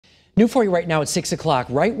New for you right now at 6 o'clock.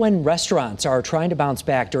 Right when restaurants are trying to bounce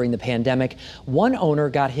back during the pandemic, one owner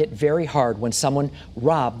got hit very hard when someone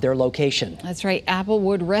robbed their location. That's right.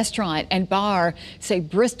 Applewood Restaurant and Bar say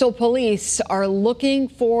Bristol police are looking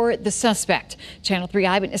for the suspect. Channel 3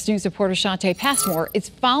 Eyewitness News reporter Shantae Passmore is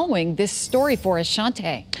following this story for us.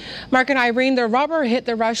 Shantae. Mark and Irene, the robber hit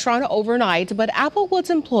the restaurant overnight, but Applewood's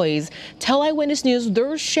employees tell Eyewitness News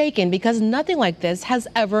they're shaken because nothing like this has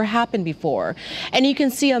ever happened before. And you can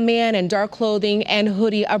see a man in dark clothing and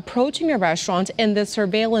hoodie approaching a restaurant in the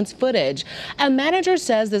surveillance footage. A manager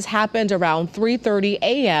says this happened around 3:30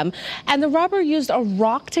 a.m. and the robber used a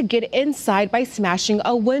rock to get inside by smashing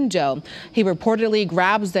a window. He reportedly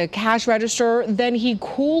grabs the cash register, then he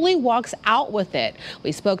coolly walks out with it.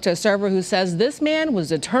 We spoke to a server who says this man was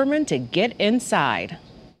determined to get inside.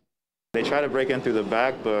 They tried to break in through the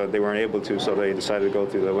back, but they weren't able to, so they decided to go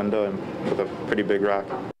through the window and with a pretty big rock.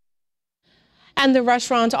 And the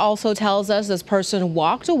restaurant also tells us this person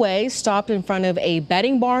walked away, stopped in front of a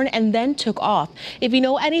betting barn, and then took off. If you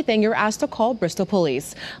know anything, you're asked to call Bristol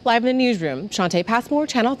Police. Live in the newsroom, Shantae Passmore,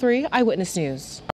 Channel 3 Eyewitness News.